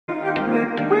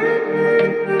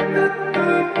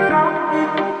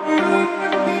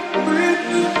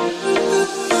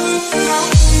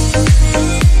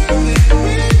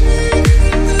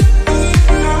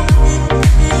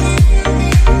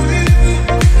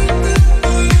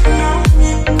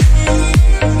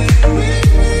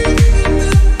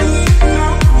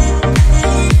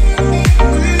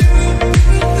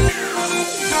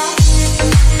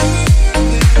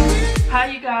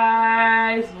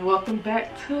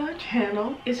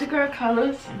It's your girl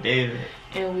Colors and David,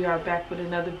 and we are back with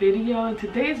another video. And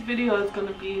today's video is going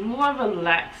to be more of a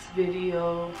lax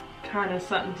video, kind of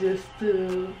something just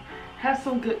to have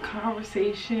some good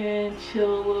conversation,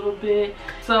 chill a little bit.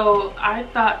 So I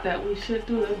thought that we should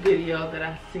do a video that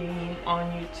I seen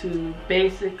on YouTube,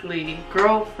 basically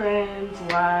girlfriends,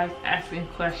 wives asking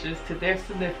questions to their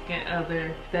significant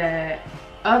other that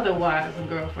other wives and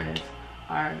girlfriends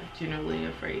are generally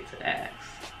afraid to ask.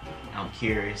 I'm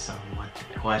curious on what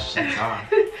the questions are.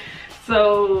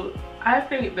 So I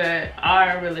think that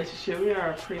our relationship, we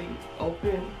are pretty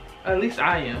open. At least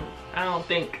I am. I don't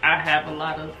think I have a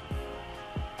lot of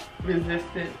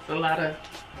resistance, I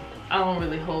don't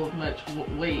really hold much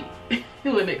weight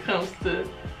when it comes to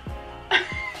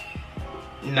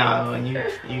no, and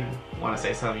you want to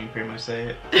say something, you pretty much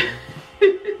say it.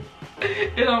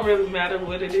 It don't really matter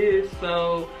what it is.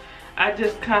 So I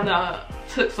just kind of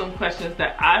took some questions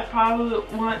that I probably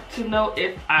would want to know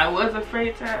if I was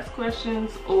afraid to ask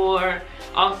questions, or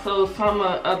also some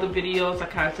other videos I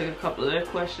kind of took a couple of their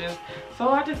questions. So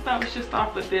I just thought we should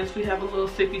start with this. We have a little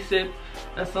sippy sip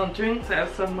of some drinks. I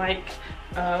have some like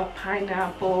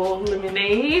pineapple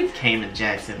lemonade. Cayman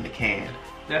Jacks in the can.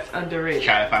 That's underrated.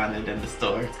 Try to find it in the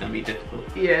store. It's gonna be difficult.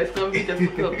 Yeah, it's gonna be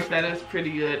difficult, but that is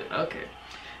pretty good. Okay,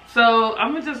 so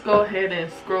I'm gonna just go ahead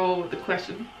and scroll with the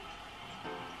question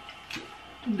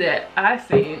that I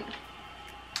seen.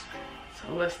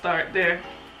 So let's start there.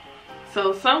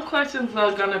 So some questions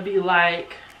are gonna be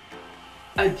like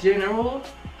a general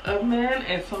of men,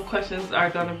 and some questions are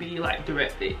gonna be like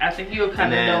directed. I think you'll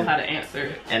kind of know how to answer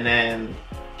it. And then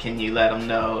can you let them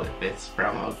know if it's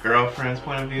from a girlfriend's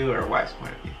point of view or a wife's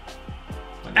point of view?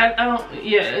 I don't,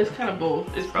 yeah, it's kind of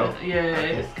both. It's both. Yeah,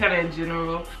 okay. It's kind of in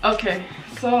general. Okay,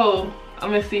 so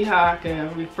I'm gonna see how I can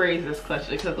rephrase this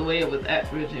question because the way it was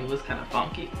asked originally was kind of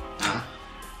funky.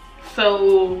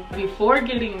 So before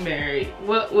getting married,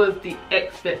 what was the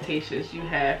expectations you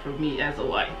had for me as a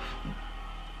wife?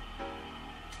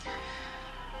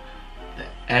 The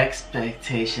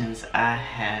expectations I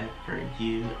had for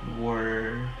you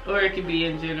were... Or it could be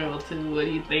in general too. What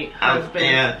do you think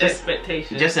husband's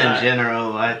expectations just in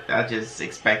general, I just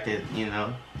expected, you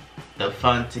know, the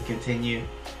fun to continue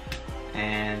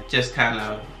and just kind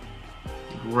of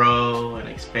grow and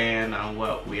expand on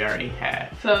what we already had.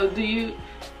 So do you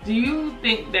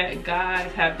think that guys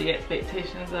have the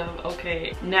expectations of,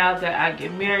 okay, now that I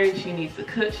get married, she needs to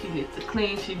cook, she needs to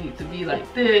clean, she needs to be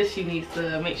like this, she needs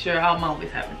to make sure I'm always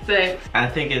having sex? I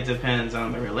think it depends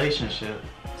on the relationship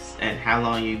and how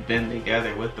long you've been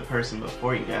together with the person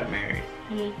before you got married.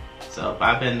 Mm-hmm. So if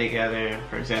I've been together,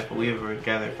 for example, we were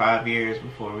together 5 years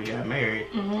before we got married,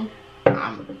 mm-hmm.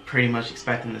 I'm pretty much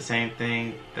expecting the same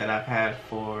thing that I've had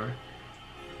for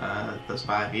those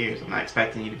 5 years. I'm not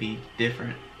expecting you to be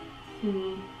different.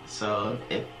 Mm-hmm. So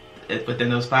if within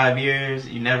those 5 years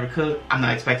you never cook, I'm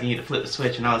not expecting you to flip the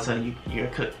switch and all of a sudden you're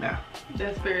a cook now.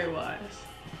 That's very wise.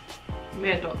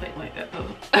 Men don't think like that though.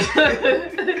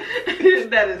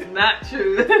 That is not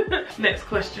true. Next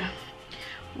question.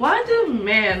 Why do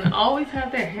men always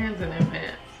have their hands in their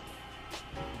pants?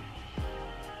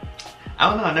 I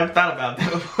don't know, I never thought about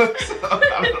that before. So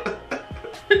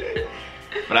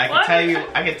but I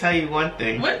can tell you one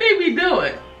thing. What they be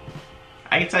doing?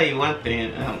 I can tell you one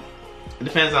thing. It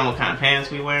depends on what kind of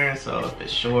pants we wearing, so if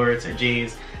it's shorts or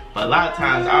jeans. But a lot of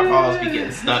times our balls be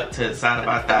getting stuck to the side of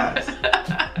our thighs.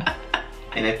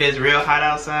 And if it's real hot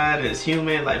outside and it's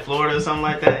humid, like Florida or something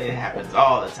like that, it happens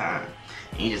all the time.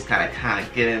 And you just kind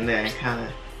of get in there and kind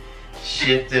of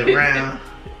shift it around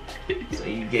so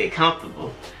you get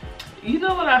comfortable. You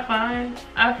know what I find?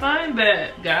 I find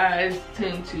that guys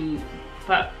tend to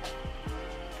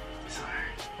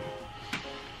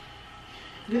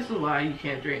This is why you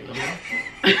can't drink no more.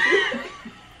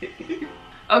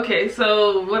 Okay,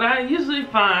 so what I usually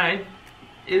find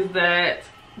is that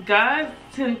guys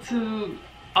tend to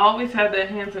always have their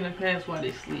hands in their pants while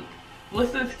they sleep.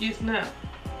 What's the excuse now?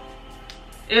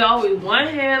 It always one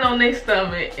hand on their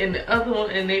stomach and the other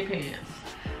one in their pants.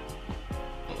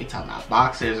 We talking about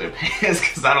boxers or pants?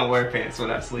 Because I don't wear pants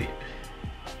when I sleep.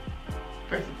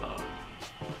 First of all,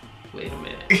 wait a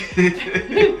minute.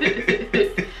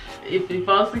 If you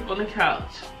fall asleep on the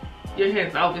couch, your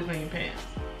hands always in your pants?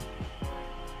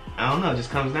 I don't know, it just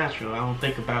comes natural. I don't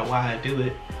think about why I do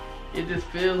it. It just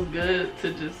feels good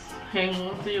to just hang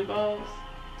on to your balls?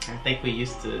 I think we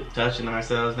used to touching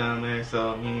ourselves down there,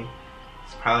 so I mean,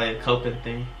 it's probably a coping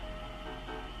thing.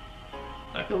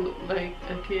 Like a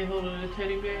kid holding a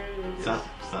teddy bear?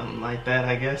 Something like that,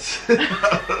 I guess.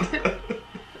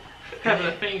 Having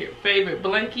a favorite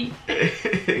blankie?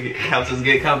 It helps us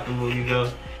get comfortable, you know.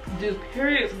 Do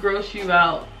periods gross you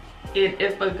out? And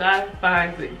if a guy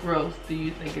finds it gross, do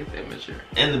you think it's immature?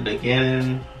 In the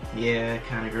beginning, yeah, it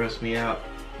kind of grossed me out.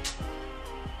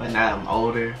 But now I'm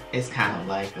older, it's kind of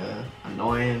like a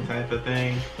annoying type of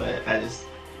thing. But I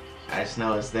just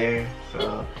know it's there,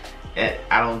 so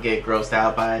I don't get grossed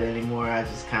out by it anymore. I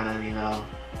just kind of, you know,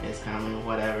 it's kind of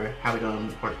whatever. How we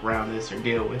gonna work around this or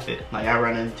deal with it? Like I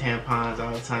run into tampons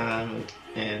all the time,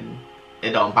 and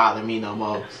it don't bother me no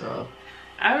more. So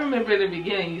I remember in the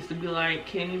beginning, used to be like,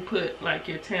 can you put like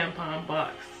your tampon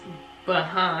box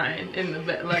behind in the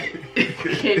back? Like,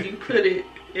 can you put it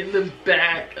in the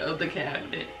back of the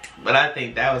cabinet? But I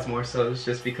think that was more so it's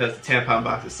just because the tampon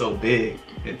box is so big,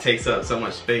 it takes up so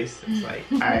much space. It's like,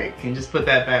 all right, can you just put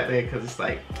that back there? Because it's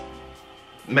like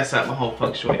messing up my whole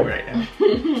feng shui right now.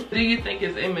 Do you think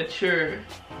it's immature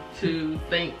to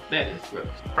think that it's gross?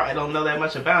 Probably don't know that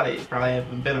much about it. You probably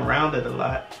haven't been around it a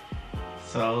lot.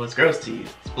 So it's gross to you.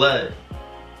 It's blood.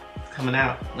 It's coming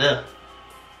out. Ugh.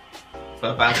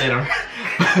 But I've been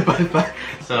around.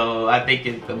 So I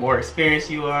think the more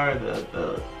experienced you are,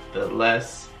 the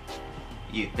less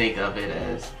you think of it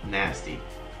as nasty.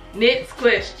 Next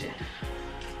question.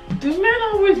 Do men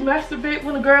always masturbate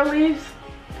when a girl leaves?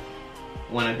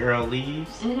 When a girl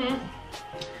leaves? Mm-hmm.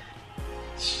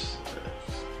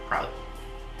 Probably.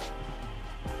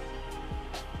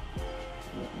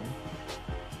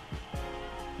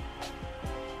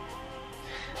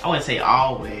 I wouldn't say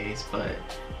always, but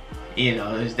you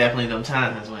know, there's definitely them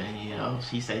times when, you know,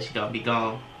 she said she gonna be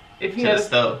gone if to the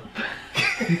stove.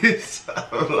 So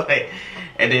like,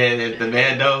 and then if the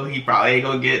man know he probably ain't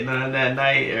gonna get none that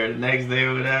night or the next day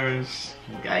or whatever, you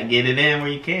gotta get it in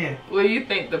where you can. What do you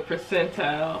think the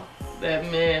percentile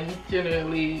that men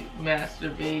generally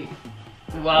masturbate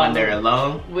while when they're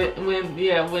alone? When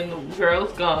the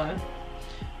girl's gone.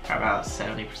 About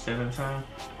 70% of the time.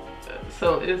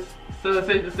 So it's safe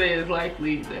to say it's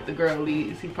likely that the girl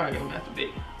leaves, he probably gonna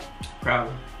masturbate.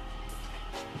 Probably.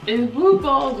 Is blue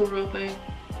balls a real thing?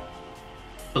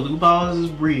 Blue balls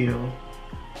is real.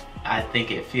 I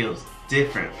think it feels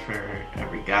different for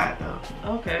every guy though.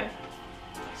 Okay.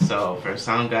 So for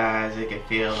some guys it can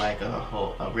feel like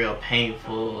a real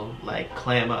painful, like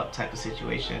clam up type of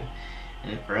situation.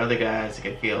 And for other guys it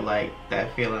can feel like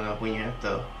that feeling of when you have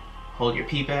to hold your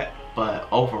pee back. But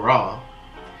overall,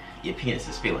 your penis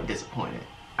is feeling disappointed.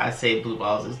 I say blue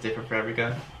balls is different for every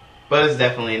guy. But it's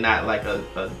definitely not like a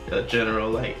general,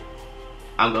 like,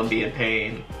 I'm gonna be in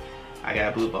pain, I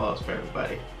got blue balls for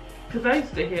everybody. Cause I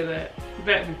used to hear that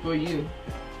back before you.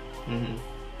 Mm-hmm.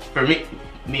 For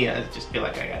me, I just feel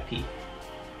like I got pee.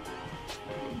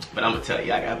 But I'm gonna tell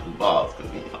you, I got blue balls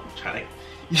because, you know, I'm trying to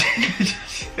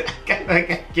I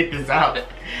gotta get this out.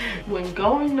 When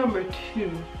going number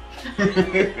 2,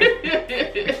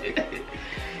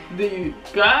 do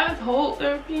guys hold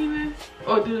their penis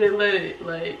or do they let it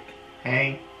like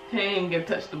hang and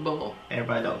touch the bowl?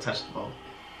 Everybody don't touch the bowl.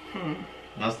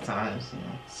 Most times, you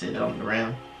know, sit on the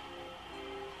rim.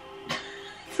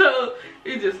 So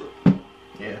it just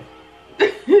yeah.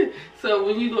 So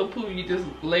when you go poop, you just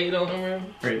lay it on the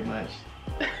rim? Pretty much.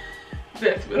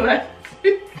 That's relaxing.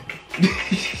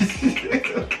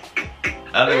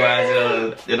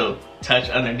 Otherwise, it'll touch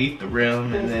underneath the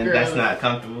rim, and then that's not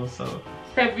comfortable. So,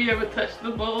 have you ever touched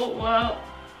the bowl? Well,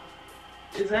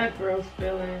 is that gross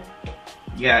feeling?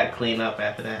 You gotta clean up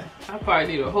after that. I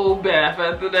probably need a whole bath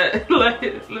after that.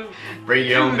 Like, bring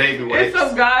your own baby wipes. There's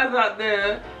some guys out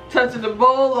there touching the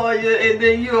bowl on you, and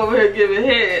then you over here giving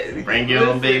head. Bring your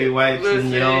own baby wipes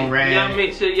and your own rag. Y'all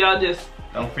make sure y'all just.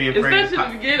 Don't be afraid. Especially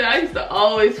in the beginning, I used to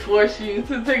always force you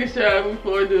to take a shower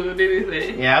before doing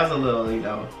anything. Yeah, I was a little, you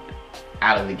know,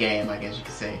 out of the game, I guess you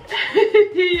could say.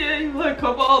 Yeah, he's like,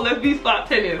 come on, let's be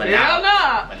spontaneous. But hell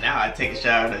nah. But now I take a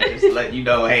shower to just let you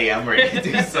know, hey, I'm ready to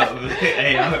do something.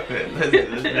 Hey,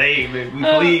 hey, we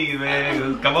please,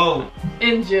 man, come on.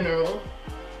 In general,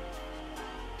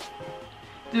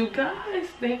 do guys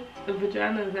think the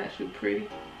vagina is actually pretty?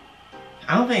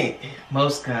 I don't think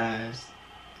most guys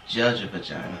judge a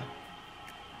vagina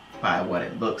by what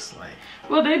it looks like.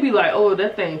 Well, they be like, oh,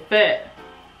 that thing fat.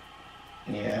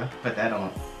 Yeah, but that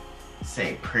don't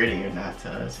say pretty or not to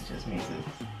us. It just means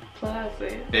it's That's what I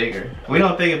said. Bigger. We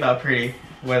don't think about pretty,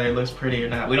 whether it looks pretty or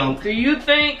not. We don't. Do you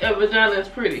think a vagina is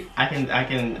pretty? I can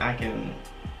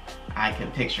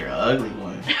picture an ugly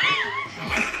one.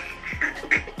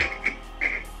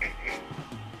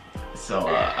 So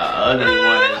a ugly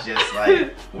one is just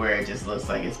like where it just looks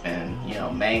like it's been, you know,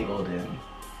 mangled, and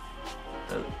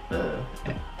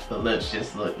the lips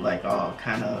just look like all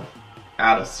kind of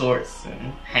out of sorts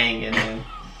and hanging and.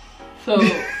 So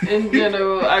in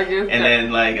general, I guess. And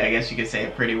then, like, I guess you could say a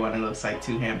pretty one, it looks like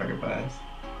 2 hamburger buns.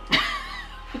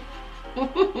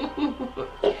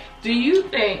 Do you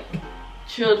think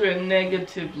children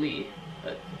negatively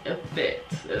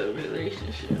affect a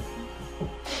relationship?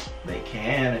 They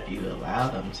can if you allow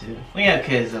them to. When you have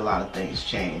kids, a lot of things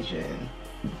change, and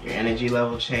your energy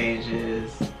level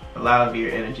changes. A lot of your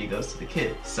energy goes to the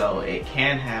kid. So it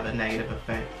can have a negative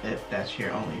effect if that's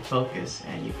your only focus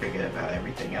and you forget about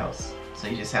everything else. So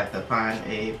you just have to find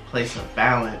a place of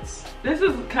balance. This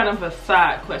is kind of a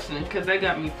side question because that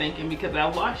got me thinking, because I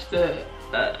watched a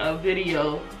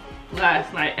video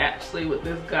last night actually with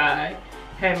this guy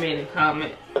had made a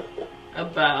comment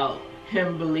about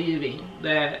him believing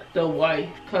that the wife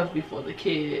comes before the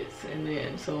kids and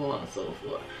then so on and so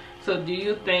forth. So do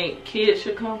you think kids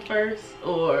should come first,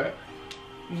 or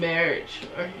marriage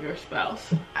or your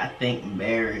spouse? I think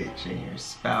marriage and your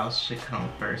spouse should come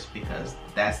first, because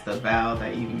that's the vow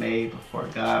that you made before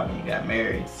God when you got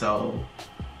married. So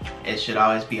it should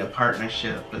always be a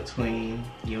partnership between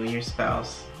you and your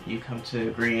spouse. You come to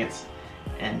agreements,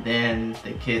 and then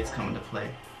the kids come into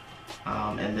play.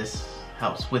 And this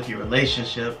helps with your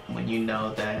relationship when you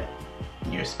know that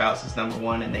your spouse is number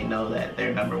one and they know that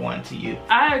they're number one to you.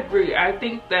 I agree. I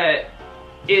think that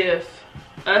if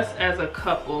us as a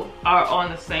couple are on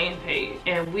the same page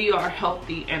and we are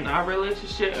healthy in our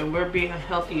relationship and we're being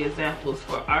healthy examples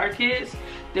for our kids,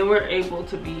 then we're able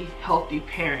to be healthy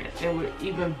parents, and we're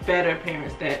even better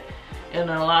parents that in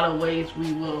a lot of ways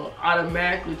we will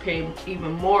automatically pay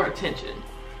even more attention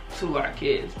to our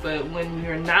kids. But when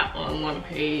we're not on one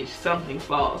page, something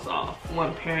falls off.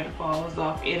 One parent falls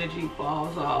off, energy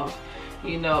falls off,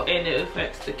 you know, and it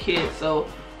affects the kids. So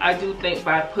I do think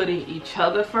by putting each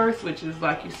other first, which is,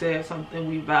 like you said, something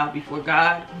we vow before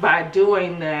God, by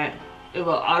doing that, it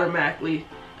will automatically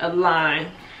align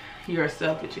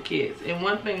yourself with your kids. And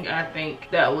one thing I think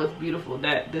that was beautiful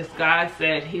that this guy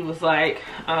said, he was like,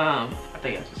 I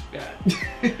think I just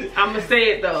forgot. I'm gonna say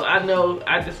it though. I know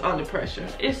I just under pressure.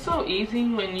 It's so easy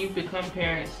when you become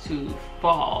parents to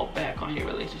fall back on your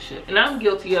relationship. And I'm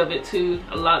guilty of it too.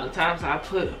 A lot of times I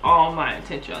put all my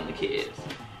attention on the kids.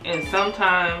 And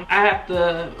sometimes I have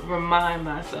to remind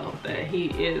myself that he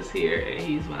is here and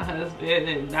he's my husband,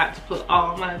 and not to put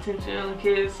all my attention on the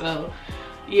kids. So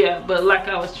yeah, but like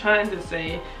I was trying to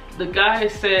say, the guy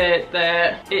said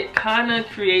that it kind of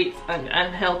creates an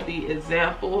unhealthy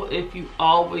example if you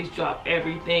always drop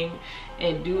everything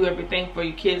and do everything for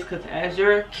your kids, because as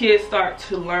your kids start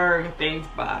to learn things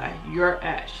by your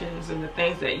actions and the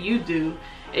things that you do,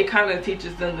 it kind of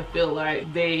teaches them to feel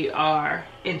like they are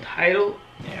entitled.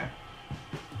 Yeah.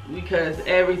 Because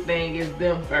everything is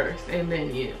them first and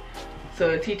then you. So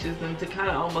it teaches them to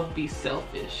kind of almost be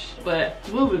selfish. But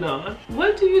moving on,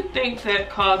 what do you think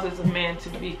that causes a man to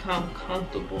become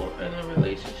comfortable in a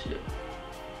relationship?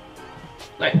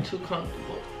 Like too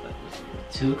comfortable.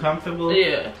 Too comfortable?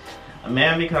 Yeah. A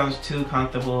man becomes too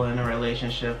comfortable in a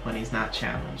relationship when he's not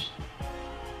challenged.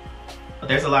 But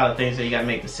there's a lot of things that you gotta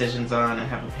make decisions on and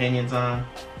have opinions on.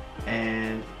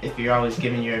 And if you're always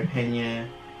giving your opinion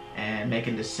and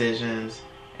making decisions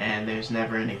and there's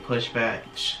never any pushback,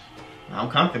 I'm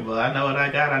comfortable. I know what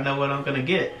I got. I know what I'm gonna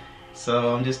get.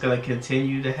 So I'm just gonna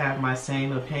continue to have my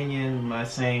same opinion, my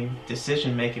same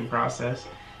decision-making process,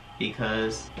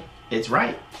 because it's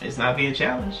right. It's not being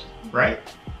challenged, right?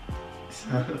 So.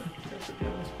 That's a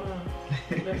good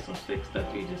response. That's some sick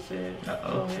stuff you just said.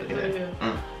 Uh-oh. Go ahead.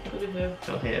 Put it here.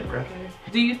 Go ahead, bro. Okay.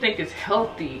 Do you think it's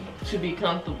healthy to be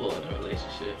comfortable in a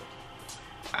relationship?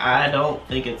 I don't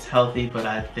think it's healthy, but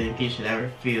I think you should never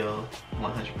feel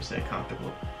 100%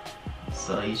 comfortable.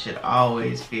 So you should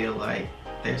always feel like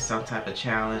there's some type of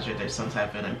challenge, or there's some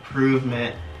type of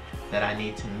improvement that I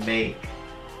need to make,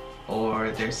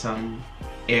 or there's some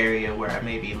area where I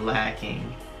may be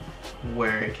lacking,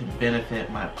 where it can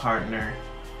benefit my partner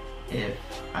if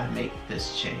I make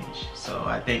this change. So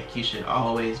I think you should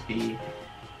always be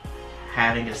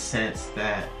having a sense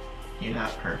that you're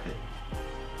not perfect.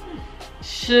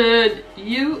 Should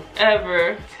you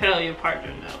ever tell your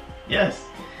partner no? Yes.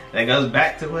 That goes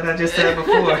back to what I just said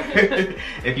before.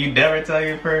 If you never tell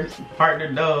your partner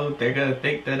no, they're gonna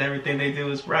think that everything they do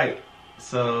is right.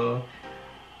 So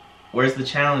Where's the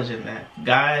challenge in that?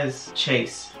 Guys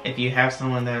chase. If you have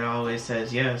someone that always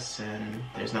says yes and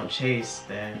there's no chase,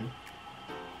 then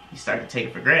you start to take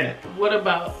it for granted. What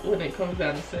about when it comes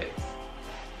down to sex?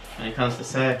 When it comes to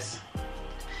sex,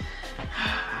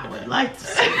 I would like to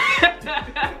say,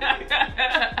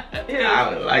 I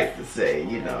would like to say,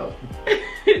 you know,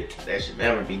 there should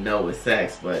never be no with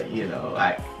sex, but you know,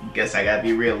 I guess I gotta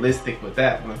be realistic with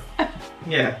that one.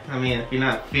 Yeah, I mean, if you're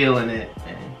not feeling it,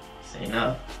 then say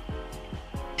no.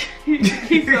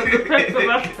 He's so depressed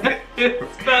about that.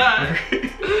 Stop.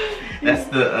 That's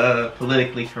the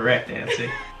politically correct answer.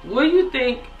 What do you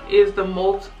think is the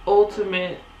most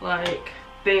ultimate, like,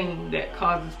 thing that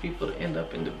causes people to end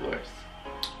up in divorce?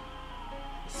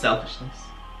 Selfishness.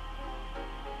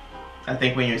 I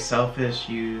think when you're selfish,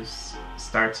 you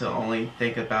start to only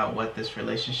think about what this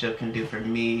relationship can do for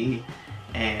me,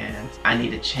 and I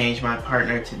need to change my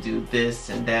partner to do this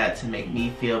and that to make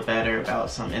me feel better about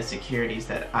some insecurities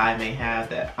that I may have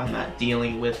that I'm not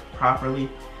dealing with properly.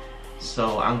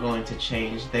 So I'm going to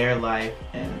change their life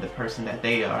and the person that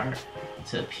they are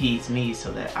to appease me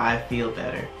so that I feel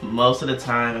better. Most of the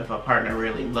time, if a partner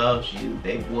really loves you,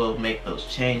 they will make those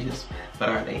changes, but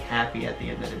are they happy at the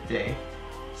end of the day?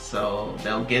 So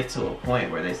they'll get to a point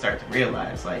where they start to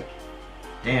realize, like,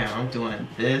 damn, I'm doing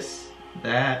this,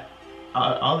 that,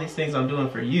 all these things I'm doing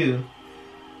for you.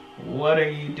 What are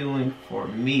you doing for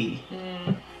me?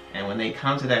 And when they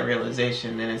come to that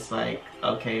realization, then it's like,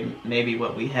 okay, maybe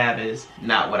what we have is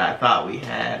not what I thought we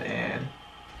had, and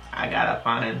I gotta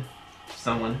find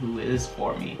someone who is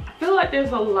for me. I feel like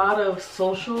there's a lot of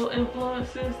social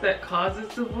influences that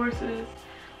causes divorces.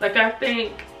 Like, I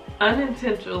think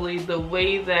unintentionally, the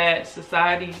way that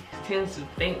society tends to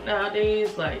think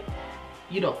nowadays, like,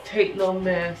 you don't take no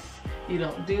mess, you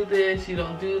don't do this, you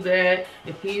don't do that.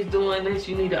 If he's doing this,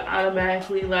 you need to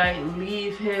automatically, like,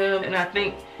 leave him. And I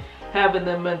think having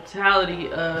the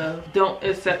mentality of don't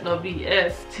accept no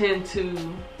BS tend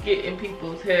to get in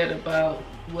people's head about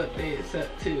what they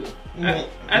accept too.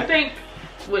 I think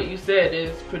what you said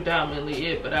is predominantly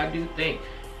it, but I do think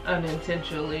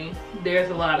unintentionally there's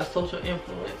a lot of social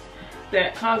influence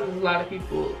that causes a lot of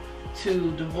people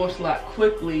to divorce a lot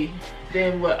quickly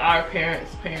than what our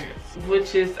parents,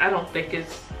 which is, I don't think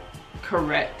is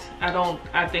correct.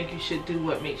 I think you should do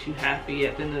what makes you happy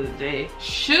at the end of the day.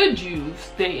 Should you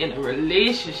stay in a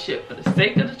relationship for the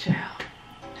sake of the child?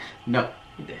 No.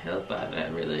 Get the hell out of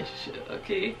that relationship,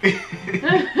 okay?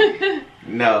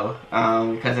 No,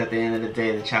 because at the end of the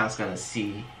day, the child's gonna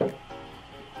see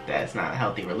that it's not a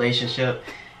healthy relationship,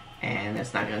 and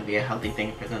it's not gonna be a healthy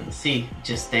thing for them to see.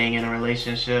 Just staying in a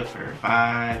relationship for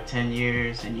 5-10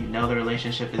 years, and you know the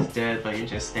relationship is dead, but you're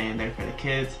just staying there for the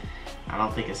kids, I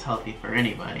don't think it's healthy for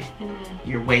anybody.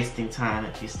 You're wasting time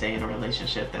if you stay in a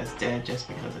relationship that's dead just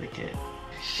because of the kid.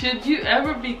 Should you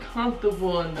ever be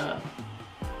comfortable enough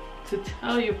to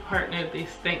tell your partner they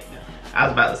stink now? I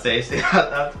was about to say,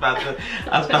 I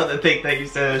was about to think that you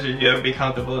said, should you ever be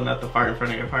comfortable enough to fart in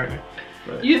front of your partner?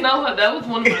 But you know what, that was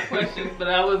one of my questions, but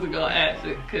I wasn't gonna ask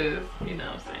it because, you know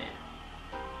what I'm saying?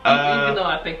 Even though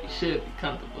I think you should be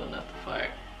comfortable enough to fart.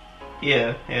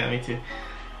 Yeah, me too.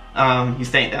 You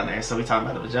staying down there, so we talking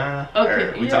about the vagina?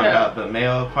 Okay, or we talking about the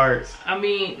male parts? I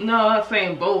mean, no, I'm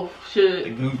saying both. Should the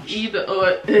gooch. Either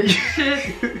or.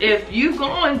 If you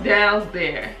going down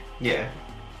there. Yeah.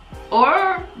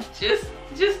 Or just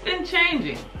in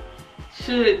changing.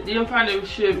 Your partner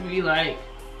should be like,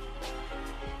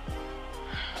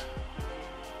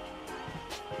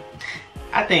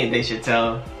 I think you should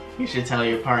tell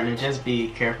your partner, just be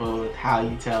careful with how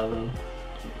you tell them.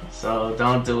 So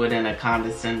don't do it in a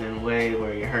condescending way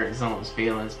where you're hurting someone's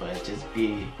feelings, but just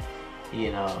be,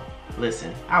 you know,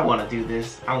 listen, I want to do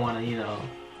this, I want to, you know,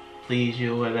 please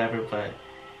you or whatever, but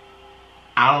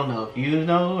I don't know if you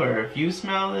know or if you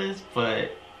smell this,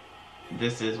 but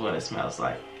this is what it smells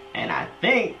like. And I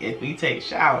think if we take a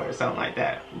shower or something like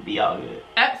that, we'll be all good.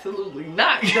 Absolutely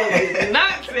not. Do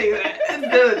not say that.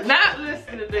 Do not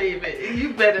listen to David.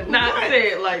 You better not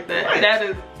say it like that. Right. That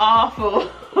is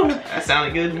awful. That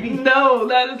sounded good to me. No,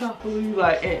 that is awful. You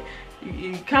like, hey,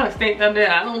 you kind of stink down there.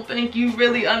 I don't think you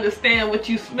really understand what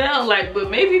you smell like, but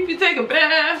maybe if you take a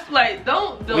bath, like,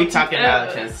 don't we talking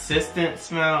about consistent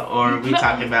smell, or we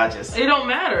talking about just it don't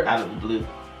matter out of the blue?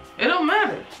 It don't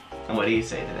matter. And what do you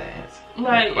say to that answer?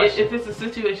 Like, if it's a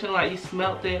situation like you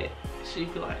smelt it,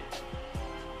 she'd be like,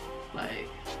 hey,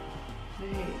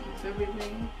 is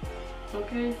everything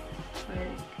okay?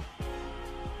 Like,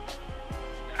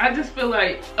 I just feel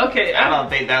like, okay. I don't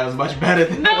think that was much better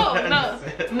than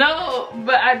no,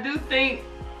 but I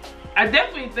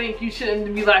definitely think you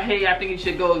shouldn't be like, hey, I think you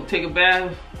should go take a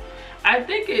bath. I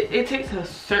think it takes a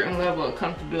certain level of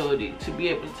comfortability to be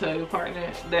able to tell your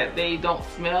partner that they don't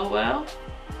smell well.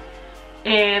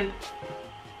 And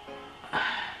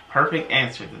perfect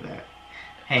answer to that.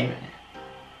 Hey man,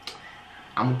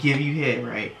 I'm gonna give you head,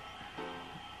 right?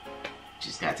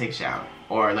 Just gotta take a shower,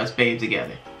 or let's bathe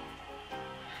together.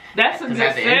 That's a good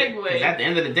segue. Because at the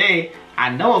end of the day, I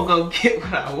know I'm gonna get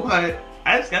what I want.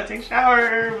 I just gotta take a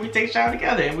shower. We take a shower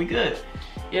together, and we good.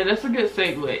 Yeah, that's a good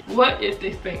segue. What if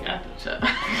they stink after the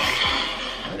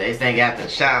shower? When they stink after the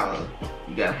shower,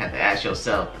 you gotta have to ask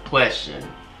yourself the question: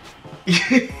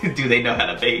 do they know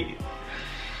how to bathe?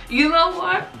 You know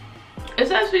what?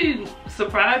 It's actually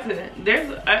surprising.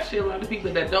 There's actually a lot of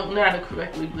people that don't know how to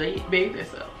correctly bathe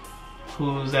themselves.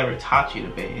 Who's ever taught you to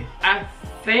bathe? I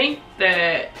think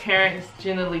that parents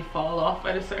generally fall off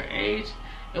at a certain age,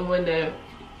 and when the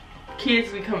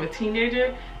kids become a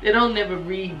teenager, they don't never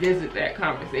revisit that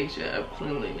conversation of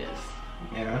cleanliness.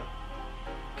 Yeah.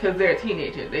 Because they're a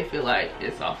teenager. They feel like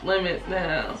it's off limits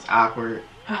now. It's awkward.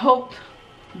 I hope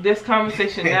this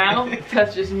conversation now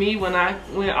touches me when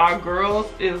our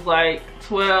girls is like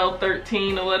 12,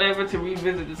 13 or whatever, to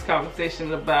revisit this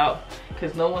conversation about,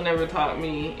 because no one ever taught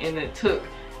me, and it took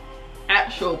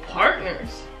actual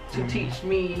partners to teach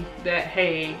me that,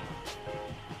 hey,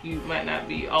 you might not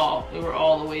be we're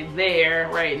all the way there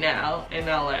right now, and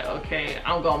I'm like, okay,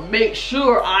 I'm gonna make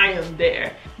sure I am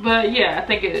there. But yeah, I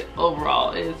think it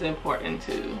overall is important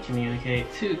to communicate.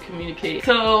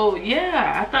 So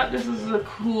yeah, I thought this was a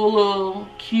cool little,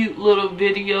 cute little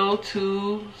video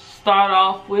to start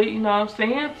off with, you know what I'm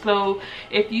saying? So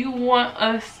if you want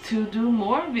us to do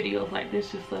more videos like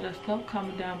this, just let us know.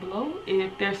 Comment down below.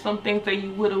 If there's some things that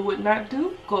you would or would not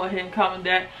do, go ahead and comment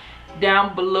that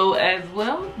down below as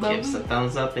well. But give us a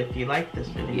thumbs up if you like this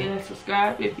video. Yeah,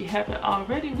 subscribe if you haven't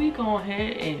already. We go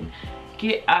ahead and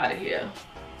get out of here.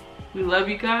 We love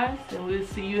you guys, and we'll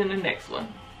see you in the next one.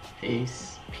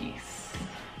 Peace. Peace.